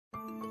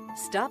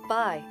Stop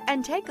by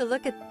and take a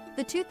look at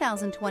the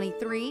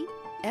 2023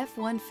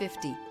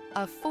 F-150.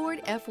 A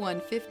Ford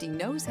F-150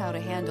 knows how to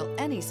handle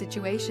any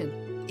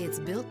situation. It's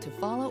built to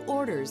follow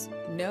orders,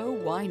 no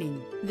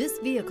whining. This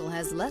vehicle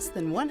has less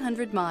than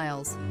 100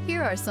 miles.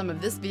 Here are some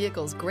of this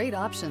vehicle's great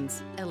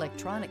options: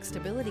 electronic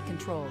stability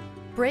control,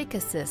 brake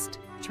assist,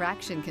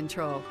 traction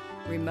control,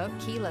 remote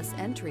keyless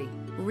entry,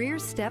 rear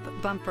step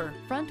bumper,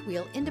 front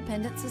wheel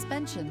independent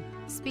suspension,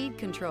 speed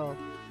control,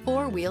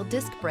 four-wheel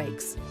disc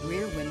brakes,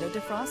 rear window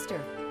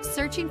defroster.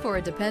 Searching for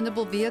a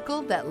dependable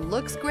vehicle that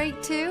looks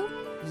great too?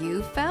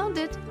 You found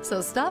it,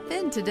 so stop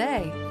in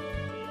today.